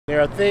There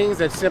are things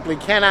that simply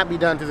cannot be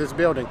done to this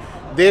building.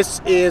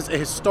 This is a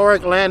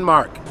historic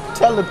landmark.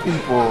 Tell the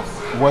people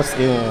what's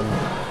in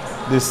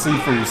this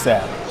seafood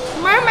salad.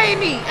 Mermaid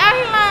meat. I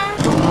ain't lying.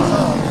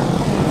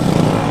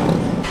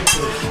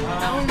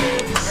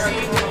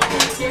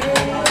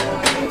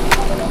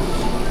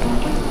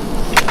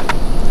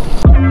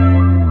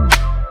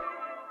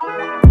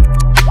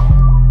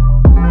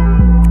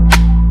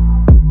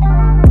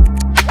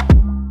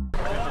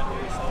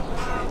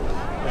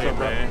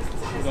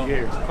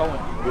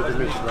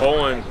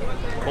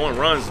 Cohen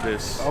runs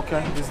this.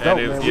 Okay, it's dope,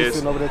 man. We're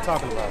sitting over there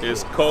talking about it.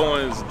 It's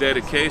Cohen's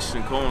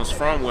dedication. Cohen's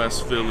from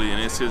West Philly,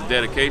 and it's his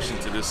dedication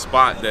to this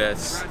spot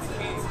that's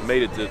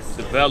made it to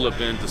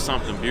develop into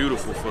something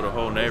beautiful for the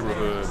whole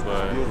neighborhood.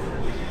 But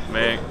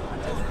man,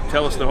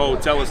 tell us the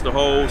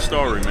whole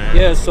story, man.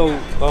 Yeah, so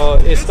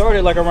it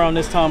started like around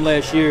this time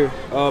last year.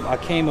 I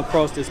came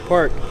across this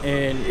park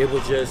and it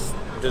was just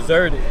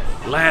deserted.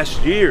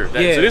 Last year?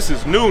 Yeah. So this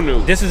is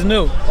new. This is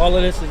new. All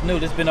of this is new.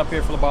 This has been up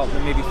here for about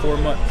maybe 4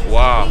 months.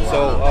 Wow.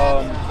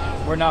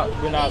 So we're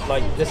not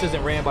like, this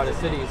isn't ran by the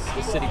city.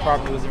 The city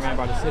property wasn't ran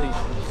by the city.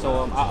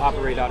 So I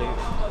operate out of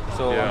here.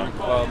 So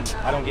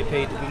I don't get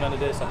paid to do none of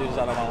this. I do this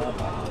out of my own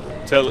pocket.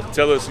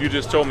 Tell us. You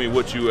just told me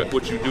what you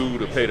do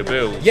to pay the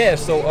bills. Yeah,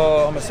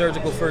 so I'm a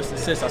surgical first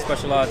assist. I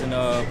specialize in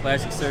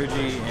plastic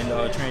surgery and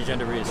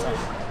transgender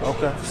reassignment.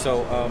 Okay.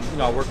 So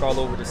I work all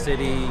over the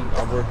city.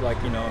 I work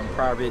in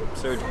private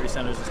surgery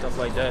centers and stuff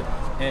like that.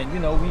 And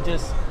we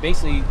just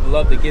basically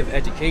love to give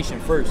education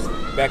first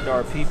back to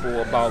our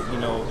people about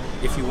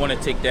if you want to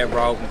take that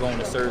route and go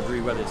into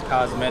surgery, whether it's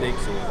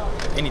cosmetics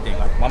or anything.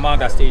 Like my mom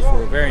got stage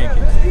 4 ovarian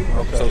cancer.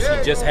 Okay. So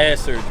she just had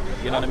surgery.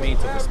 You know what I mean?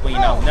 Took her spleen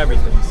out and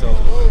everything. So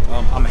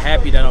I'm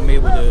happy that I'm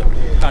able to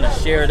kind of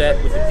share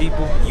that with the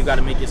people. You got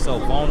to make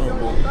yourself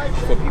vulnerable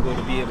for people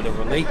to be able to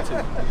relate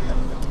to.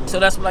 So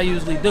that's what I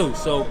usually do.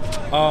 So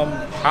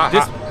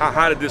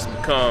how did this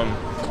become?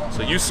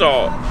 So you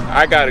saw,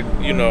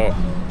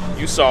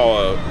 you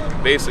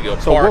saw basically a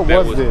park. So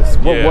what was this?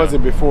 What was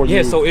it before you?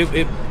 Yeah, so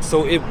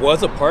it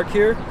was a park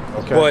here.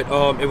 Okay.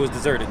 But it was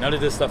deserted. None of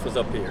this stuff was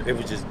up here. It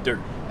was just dirt.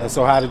 And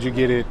so how did you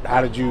get it?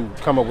 How did you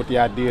come up with the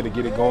idea to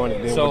get it going?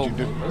 And then what you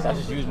do? I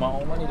just used my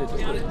own money to do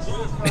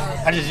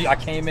it. I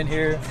came in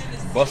here,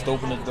 bust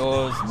open the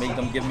doors, made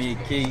them give me a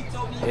key,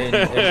 and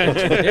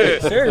did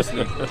it.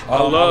 Seriously.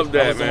 I love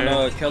that, I was man.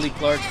 on Kelly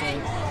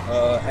Clarkson,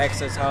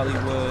 Access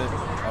Hollywood.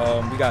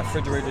 We got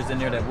refrigerators in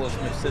there that Will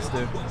Smith's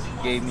sister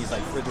gave me,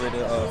 like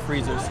refrigerator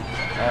freezers.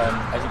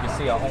 As you can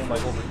see, I own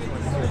like over 50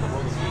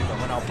 I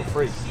went out for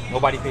free.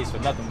 Nobody pays for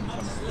nothing when you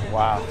come in.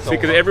 Wow. See,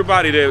 because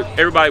everybody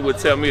would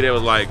tell me, they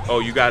was like, "Oh,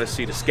 you got to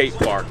see the skate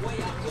park."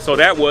 So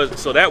that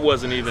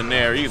wasn't even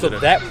there either. So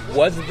that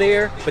was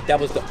there, but that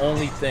was the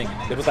only thing.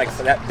 It was like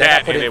that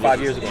I put in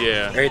 5 years ago.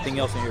 Yeah. Everything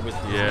else in here was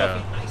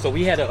nothing. So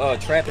we had a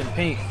trap and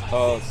paint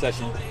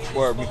session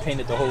where we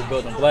painted the whole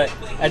building black.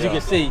 As you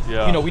can see,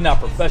 we're not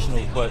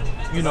professionals, but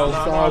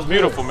it's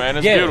beautiful, man.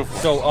 It's beautiful.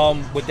 So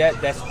with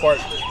that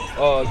sparked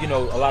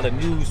a lot of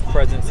news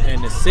presence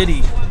in the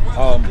city.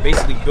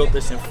 Basically built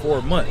this in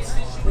 4 months.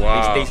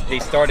 Wow. They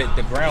started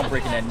the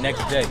groundbreaking that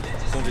next day.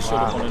 So it just showed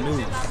up on the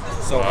news.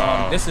 So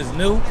this is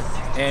new,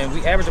 and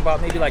we average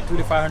about maybe like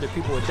 300 to 500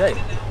 people a day,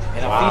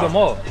 and I feed them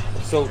all.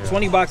 So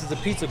 20 boxes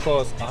of pizza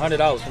costs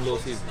 $100 from Little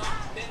Caesars,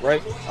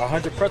 right?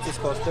 100 pretzels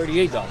cost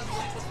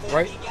 $38,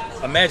 right?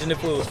 Imagine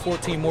if it was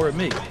 14 more of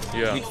me.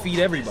 Yeah. We'd feed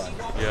everybody.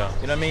 Yeah.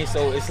 You know what I mean?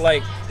 So it's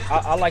like,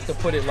 I like to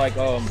put it like,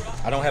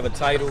 I don't have a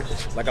title.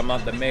 Like, I'm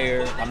not the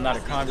mayor. I'm not a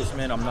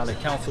congressman. I'm not a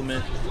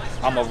councilman.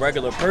 I'm a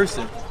regular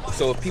person.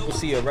 So if people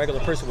see a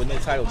regular person with no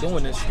title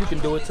doing this, you can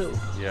do it too.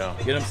 Yeah.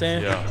 You know what I'm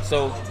saying? Yeah.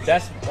 So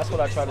that's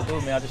what I try to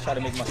do, man. I just try to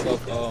make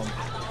myself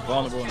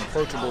vulnerable and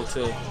approachable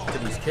to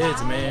these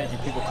kids, man. And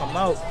people come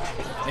out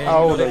and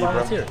How old are they you, bro?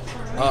 volunteer.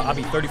 I'll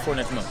be 34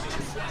 next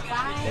month.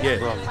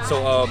 Yeah.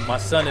 So my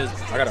son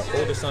I got an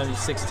older son, he's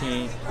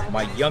 16.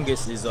 My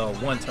youngest is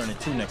 1 turning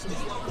 2 next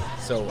month.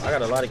 So I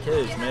got a lot of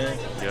kids, man.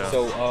 Yeah.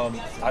 So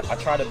I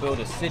try to build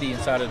a city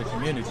inside of the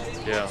community.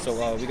 Yeah.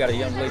 So we got a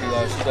young lady,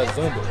 she does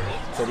Zumba.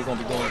 So we're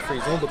gonna be doing a free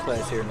Zumba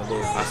class here in a little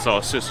bit. I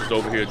saw sisters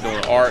over here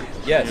doing art.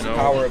 Yes,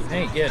 Power of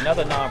Paint. Yeah,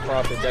 another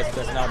nonprofit that's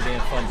not being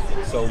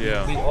funded. So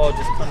we all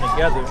just come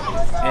together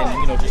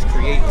and just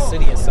create a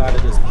city inside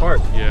of this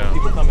park. Yeah.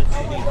 People come in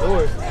through these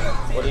doors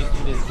or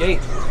through this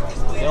gate.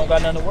 They don't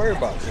got nothing to worry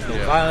about. There's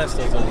no violence.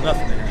 There's no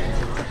nothing.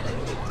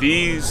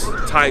 These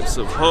types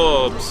of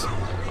hubs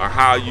are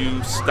how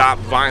you stop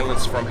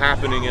violence from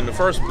happening in the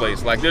first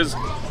place. Like,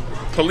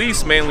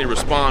 police mainly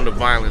respond to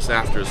violence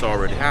after it's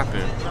already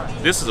happened.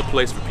 This is a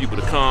place for people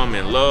to come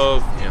and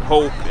love and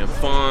hope and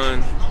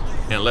fun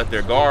and let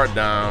their guard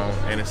down,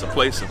 and it's a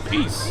place of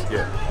peace.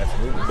 Yeah,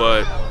 absolutely.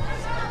 But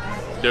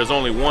there's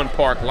only one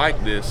park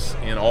like this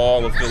in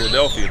all of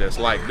Philadelphia that's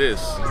like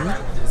this.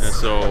 And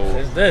so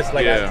it's this.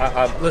 Like,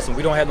 listen,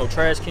 we don't have no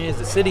trash cans.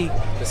 The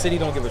city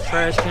don't give us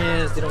trash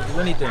cans. They don't do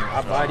anything.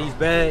 I buy these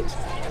bags.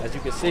 As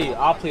you can see,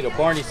 I'll play the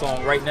Barney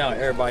song right now.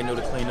 Everybody know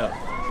to clean up.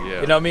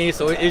 Yeah. You know what I mean?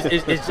 So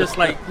it's just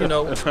like, you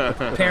know,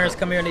 parents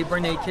come here and they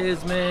bring their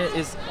kids, man.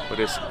 But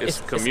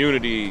it's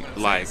community,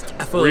 like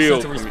I feel a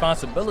sense of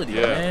responsibility,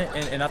 yeah.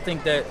 man. And I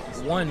think that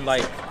one,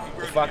 like,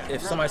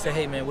 if somebody say,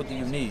 hey man, what do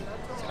you need?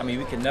 I mean,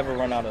 we can never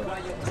run out of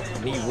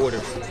need water.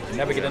 We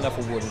never get enough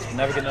of water. We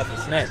never get enough of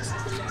snacks.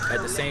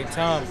 At the same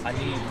time, I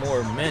need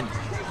more men.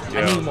 Yeah.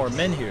 I need more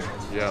men here.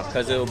 Yeah.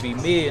 Because it'll be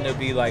me and it'll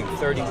be like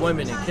 30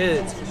 women and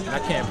kids, and I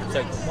can't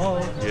protect them all.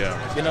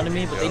 Yeah. You know what I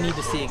mean? But they need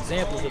to see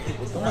examples of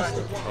people doing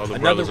stuff. All the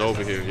brothers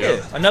over here,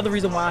 yeah. Another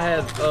reason why I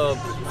have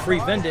free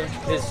vending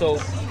is so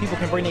people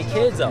can bring their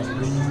kids out.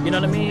 You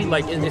know what I mean?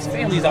 Like, there's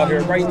families out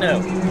here right now.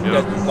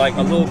 Yeah. That, like,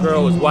 a little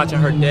girl is watching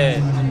her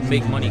dad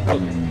make money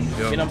cooking.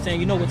 Yeah. You know what I'm saying?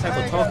 You know what type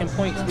of talking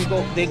points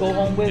they go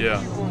home with?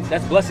 Yeah.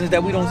 That's blessings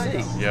that we don't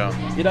see. Yeah.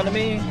 You know what I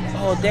mean?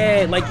 Oh,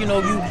 Dad, like, you know,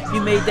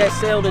 you made that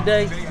sale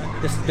today.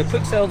 The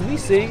quick sales we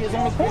see is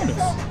on the corners.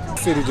 The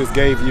city just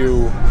gave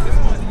you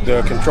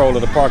the control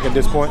of the park at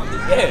this point?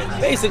 Yeah,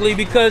 basically,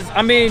 because,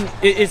 I mean,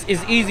 it's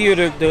easier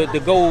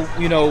to go,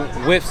 you know,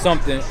 with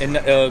something, and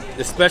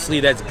especially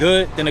that's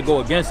good, than to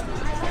go against it.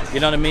 You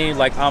know what I mean?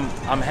 Like,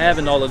 I'm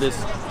having all of this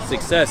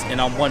success,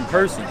 and I'm one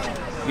person.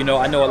 You know,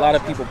 I know a lot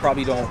of people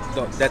probably don't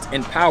that's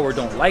in power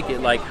don't like it.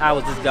 Like, how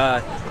is this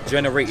guy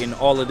generating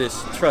all of this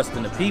trust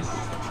in the people?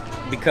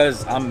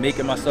 Because I'm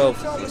making myself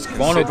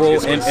vulnerable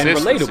and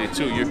relatable.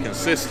 Too. You're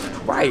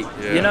consistent. Right.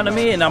 Yeah. You know what I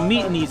mean? And I'm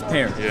meeting these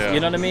parents. Yeah. You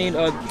know what I mean?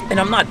 And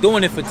I'm not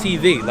doing it for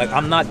TV. Like,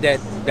 I'm not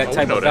that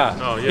type of guy.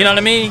 Oh, yeah. You know what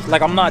I mean?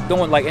 Like, I'm not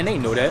doing, like, and they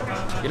know that.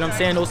 You know what I'm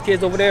saying? Those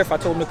kids over there, if I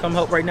told them to come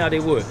help right now,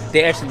 they would.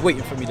 They actually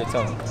waiting for me to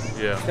tell them.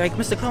 Yeah. Like,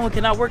 Mr. Cohen,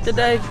 can I work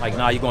today? Like,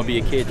 nah, you're going to be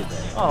a kid today.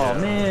 Oh,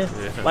 man.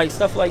 Yeah. Like,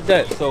 stuff like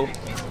that. So.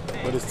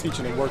 But it's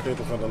teaching them work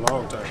ethic for the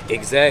long term.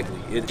 Exactly.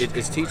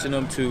 It's teaching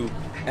them to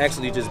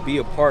actually just be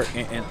a part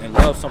and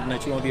love something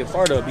that you want to be a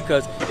part of.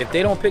 Because if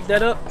they don't pick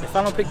that up, if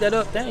I don't pick that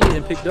up, they ain't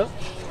getting picked up.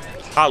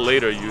 How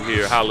late are you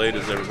here? How late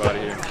is everybody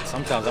here?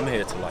 Sometimes I'm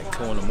here till like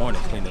 2 in the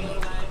morning cleaning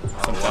up.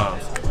 Sometimes. Wow.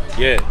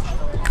 Yeah.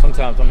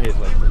 Sometimes I'm here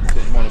till like 2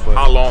 in the morning. But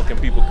how long can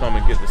people come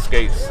and get the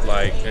skates?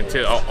 Like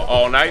until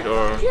all night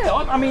or? Yeah,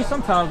 I mean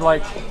sometimes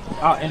like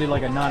I'll end it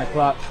like at 9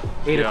 o'clock,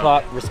 8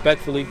 o'clock,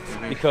 respectfully,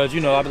 because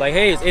you know I'll be like,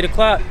 hey, it's 8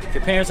 o'clock. If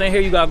your parents ain't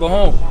here, you gotta go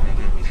home.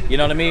 You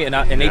know what I mean?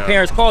 And they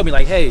parents called me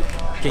like, hey,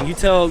 can you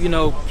tell, you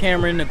know,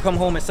 Cameron to come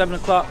home at 7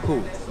 o'clock?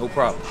 Cool, no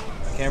problem.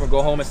 Cameron,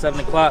 go home at 7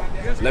 o'clock.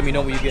 Let me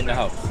know when you get in the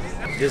house.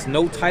 There's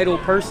no title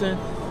person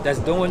that's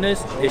doing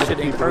this. It should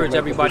encourage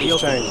everybody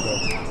else. Change,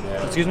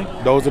 though. Excuse me?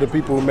 Those are the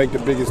people who make the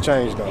biggest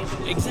change, though.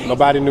 Exactly.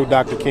 Nobody knew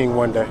Dr. King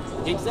one day.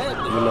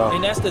 Exactly. You know?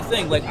 And that's the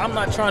thing. Like, I'm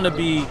not trying to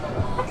be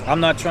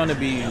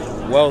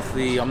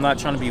wealthy. I'm not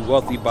trying to be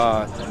wealthy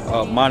by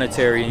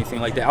monetary or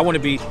anything like that. I want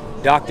to be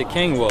Dr.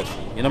 King wealthy.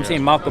 You know what I'm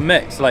saying? Malcolm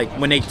X. Like,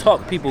 when they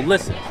talk, people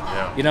listen.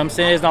 Yeah. You know what I'm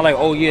saying? It's not like,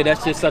 oh yeah,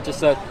 that's just such and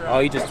such. Oh,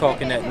 he just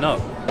talking that. No.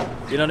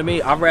 You know what I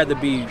mean? I'd rather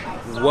be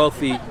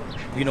wealthy,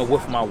 you know,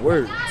 with my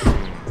words.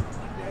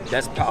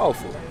 That's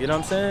powerful. You know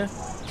what I'm saying?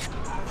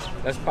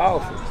 That's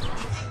powerful.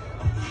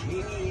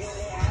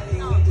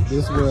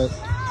 This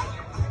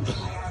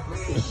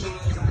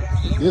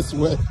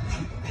what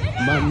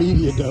my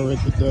media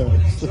director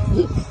does.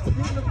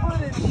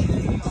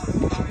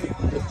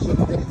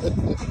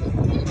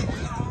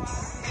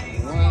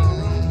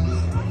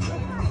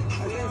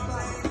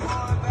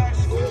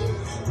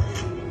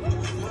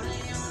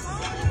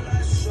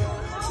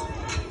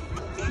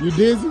 You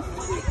dizzy?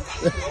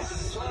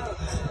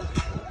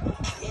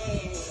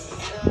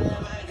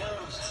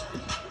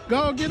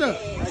 Go get up.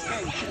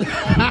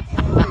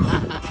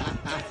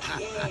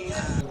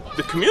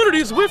 The community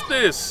is with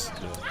this.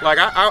 Like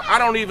I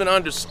don't even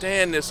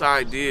understand this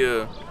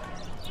idea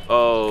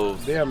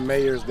of. There are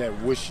mayors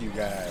that wish you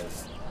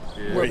guys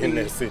were in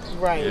that city.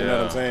 Right. You know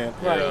what I'm saying?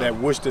 Right. That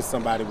wish that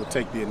somebody would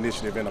take the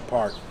initiative in a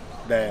park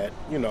that,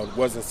 you know,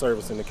 wasn't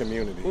servicing the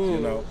community, you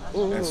know?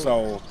 And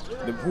so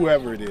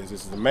whoever it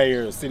is the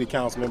mayor, a city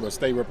council member, a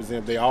state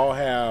representative, they all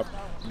have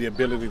the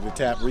ability to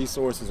tap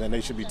resources, and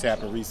they should be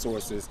tapping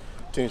resources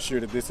to ensure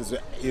that this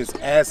is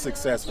as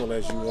successful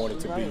as you want it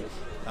to be.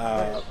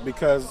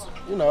 Because,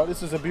 you know,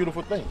 this is a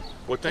beautiful thing.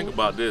 Well, think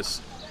about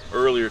this.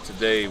 Earlier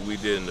today, we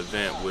did an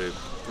event with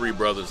 3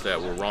 brothers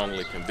that were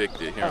wrongly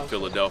convicted here in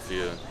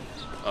Philadelphia.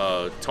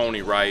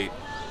 Tony Wright,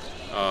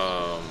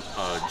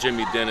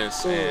 Jimmy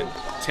Dennis, and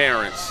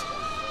Terrence.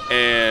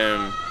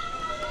 And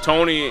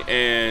Tony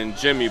and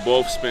Jimmy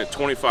both spent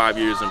 25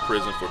 years in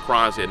prison for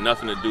crimes they had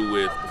nothing to do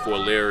with before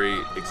Larry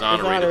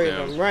exonerated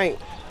them. Right.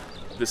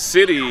 The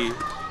city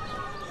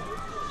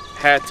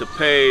had to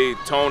pay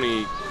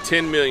Tony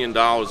 $10 million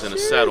in a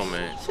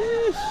settlement.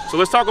 So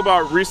let's talk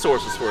about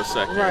resources for a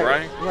second,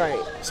 right? Right.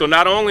 So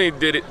not only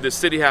did the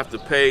city have to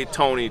pay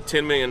Tony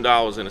 $10 million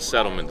in a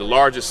settlement, the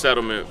largest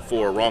settlement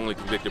for a wrongly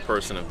convicted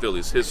person in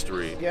Philly's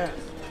history,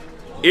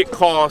 it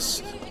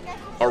cost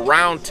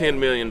around $10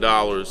 million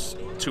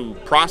to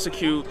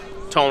prosecute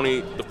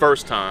Tony the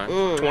first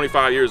time,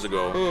 25 years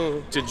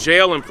ago, to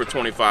jail him for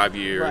 25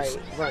 years,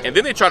 and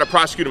then they try to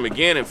prosecute him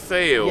again and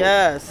fail.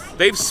 Yes.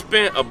 They've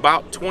spent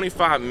about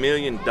 $25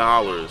 million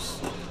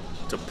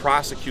to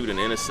prosecute an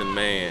innocent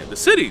man. The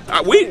city,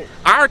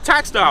 our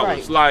tax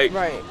dollars,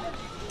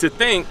 to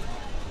think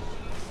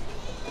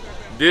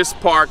this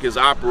park is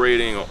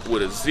operating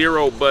with a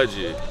zero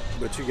budget.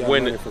 But you got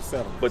money for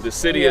settlement. But the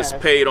city has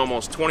paid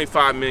almost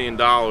 $25 million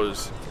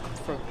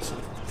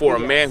for a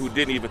man who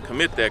didn't even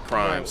commit that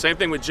crime. Same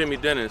thing with Jimmy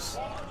Dennis.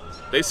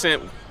 They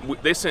sent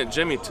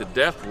Jimmy to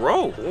death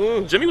row.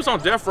 Jimmy was on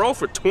death row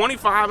for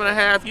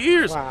 25.5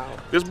 years. Wow.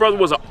 This brother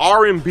was an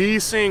R&B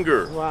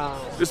singer.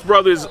 Wow. This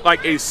brother is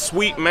like a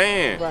sweet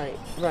man. Right,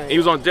 right. He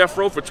was on death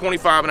row for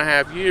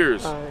 25.5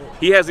 years. Right.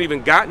 He hasn't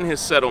even gotten his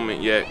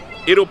settlement yet.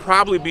 It'll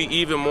probably be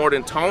even more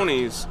than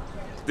Tony's.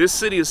 This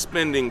city is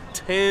spending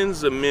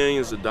tens of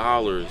millions of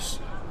dollars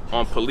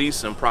on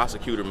police and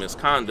prosecutor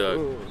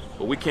misconduct,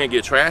 but we can't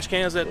get trash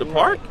cans at the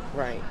park?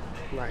 Right,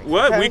 right.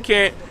 What? We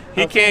can't,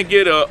 he can't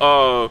get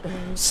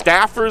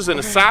staffers and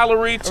a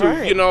salary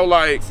to, you know,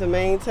 like. To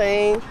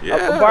maintain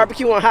a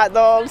barbecue and hot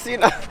dogs, you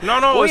know.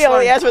 No, we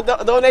only ask for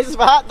donations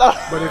for hot dogs.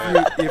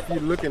 But if you're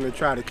looking to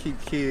try to keep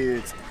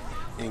kids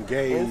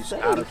engaged,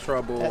 out of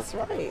trouble, that's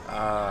right.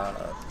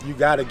 You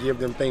got to give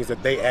them things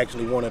that they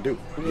actually want to do.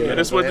 Yeah,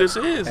 that's what this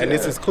is. And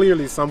this is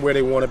clearly somewhere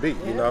they want to be,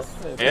 you know.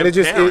 And it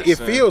just it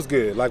feels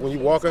good. Like when you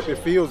walk up, it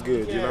feels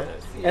good, you know.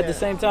 At the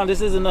same time,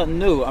 this isn't nothing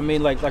new. I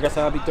mean, like I said,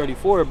 I'll be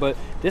 34, but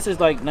this is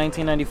like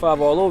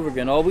 1995 all over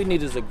again. All we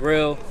need is a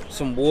grill,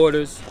 some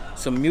waters,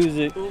 some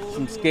music,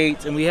 some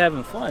skates, and we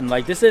having fun.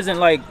 Like this isn't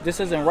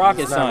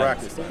rocket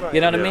science.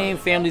 You know what I mean?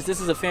 Families,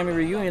 this is a family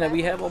reunion that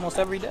we have almost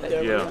every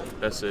day. Yeah,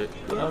 that's it.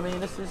 You know what I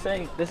mean?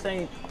 This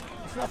ain't.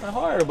 It's nothing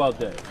hard about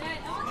that.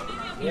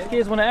 These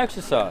kids want to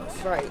exercise.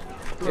 Right.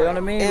 You know what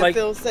I mean? And like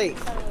feel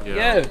safe.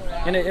 Yeah,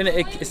 and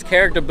it's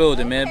character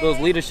building, man. It builds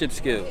leadership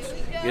skills.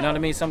 You know what I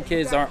mean? Some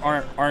kids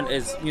aren't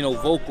as, you know,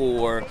 vocal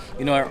or,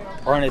 you know,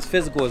 aren't as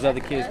physical as other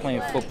kids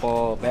playing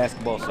football,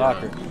 basketball,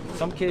 soccer.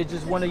 Some kids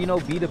just want to, you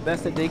know, be the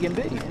best that they can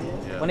be.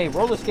 When they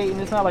roller skating,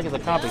 it's not like it's a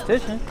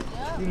competition.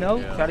 You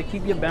know, try to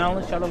keep your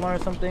balance, try to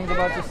learn some things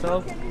about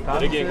yourself.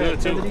 They get good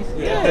activities. Too.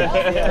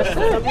 Yeah.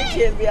 Some big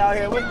kids be out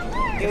here. Wait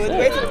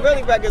till the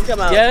really records come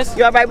out. Yes.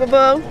 You all right,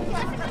 boo-boo?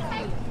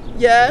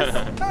 Yes.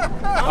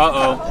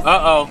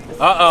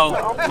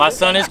 My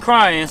son is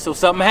crying, so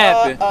something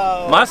happened.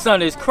 My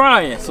son is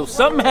crying, so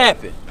something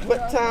happened.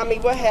 What, Tommy?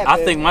 What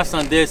happened? I think my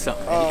son did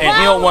something, and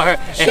he don't want her.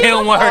 And he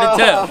don't want her to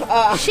tell.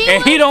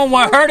 And he don't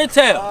want her to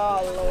tell.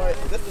 Oh Lord,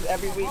 this is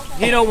every week.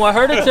 He don't want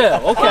her to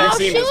tell. Okay.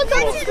 She was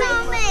pushing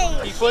on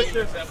me. He pushed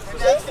her. She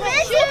was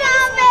pushing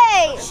on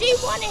me. She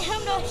wanted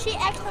him to. She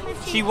asked him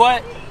if She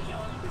what?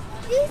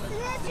 She's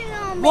pushing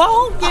on me.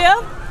 Well,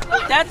 yeah.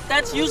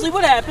 That's usually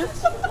what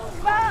happens.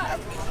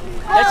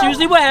 That's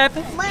usually what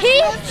happens.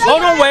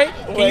 Hold on, wait.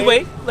 Can you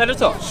wait? Let her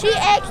talk. She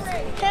asked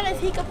him if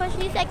he could push.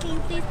 He said, "Can you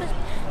please push?"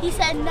 He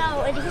said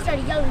no, and he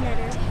started yelling at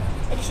her.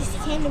 And she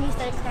came to me and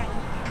started crying.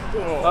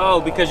 Oh,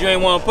 because you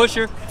ain't want to push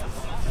her?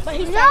 But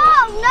he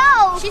started,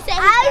 no. She said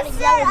I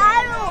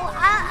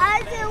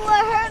didn't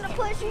want her to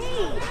push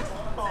me.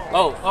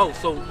 Oh,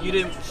 so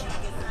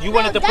you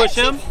wanted to push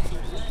him?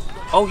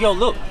 Oh, yo,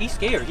 look, he's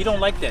scared. He don't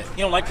like that.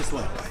 He don't like to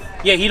swim.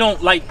 Yeah, he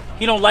don't like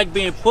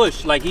being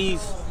pushed. Like he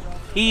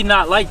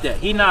not like that.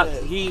 He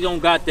don't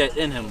got that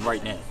in him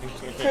right now.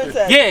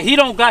 Princess, yeah, he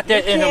don't got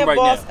that in him right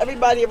now. You can't boss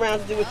everybody around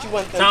to do what you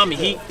want them Tommy,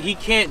 to do. he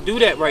can't do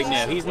that right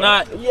now. He's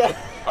not. Yeah.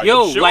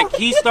 Yo, sure? Like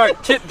he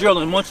start tip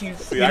drilling once you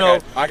know.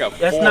 I got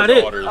that's 4 not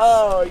daughters. It.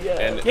 Oh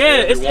yeah.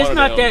 It's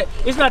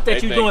not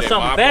that you're doing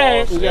something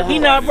bad. He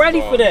not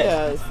ready for that.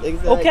 Yes,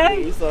 exactly.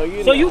 Okay. So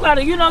you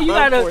gotta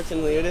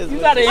unfortunately, it is. You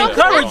gotta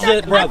encourage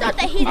that brother.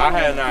 I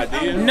had an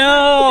idea.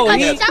 No,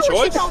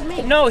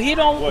 he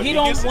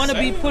don't want to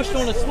be pushed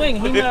on a swing.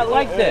 He not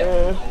like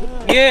that.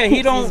 Yeah,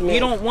 he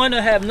don't want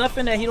to have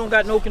nothing that he don't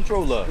got no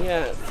control of.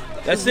 Yes.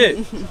 That's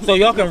it. So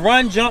y'all can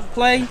run, jump,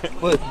 play,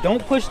 but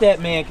don't push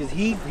that man because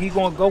he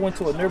gonna go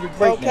into a nervous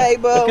breakdown. Okay,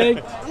 boo. Okay.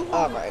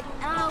 All right.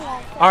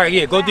 All right.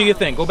 Yeah. Go do your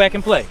thing. Go back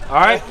and play. All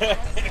right.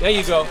 There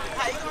you go.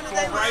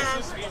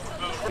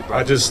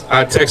 I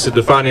texted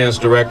the finance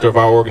director of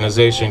our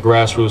organization,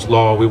 Grassroots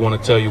Law. We want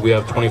to tell you we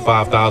have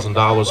 $25,000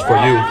 for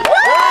you.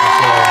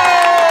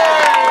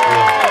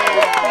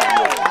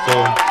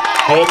 So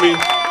hold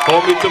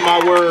me to my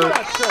word.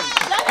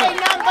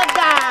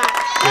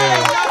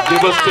 Yeah.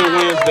 Give us till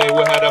Wednesday.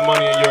 We'll have that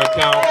money in your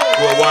account.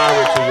 We'll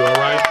wire it to you,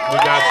 all right? We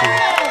got you.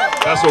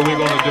 That's what we're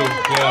going to do.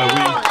 Yeah,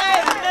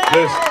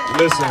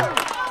 listen,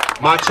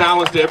 my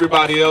challenge to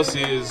everybody else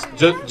is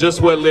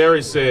just what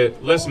Larry said.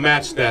 Let's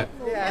match that.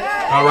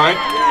 All right?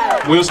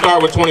 We'll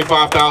start with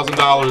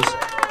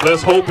 $25,000.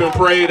 Let's hope and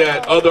pray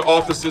that other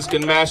offices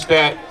can match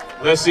that.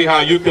 Let's see how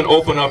you can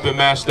open up and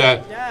match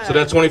that. So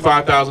that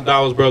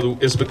 $25,000, brother,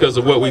 it's because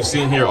of what we've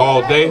seen here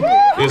all day.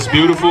 It's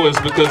beautiful.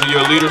 It's because of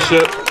your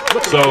leadership.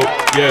 So,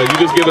 yeah, you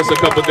just give us a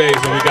couple days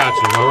and we got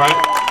you, all right?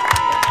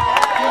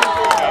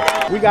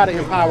 We got to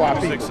empower our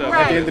people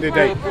at the end of the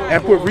day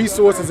and put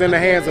resources in the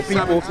hands of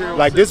people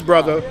like this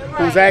brother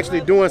who's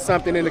actually doing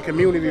something in the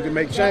community to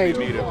make change,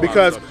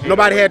 because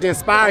nobody had to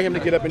inspire him to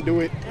get up and do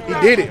it. He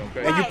did it.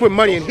 And you put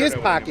money in his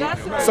pocket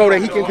so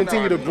that he can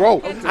continue to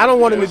grow. I don't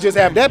want him to just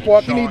have that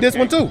part. He needs this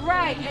one too.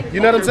 You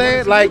know what I'm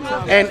saying? Like,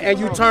 and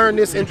you turn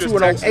this into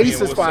an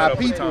oasis for our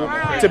people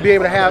to be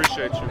able to have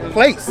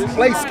place,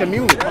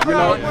 community, you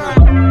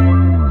know?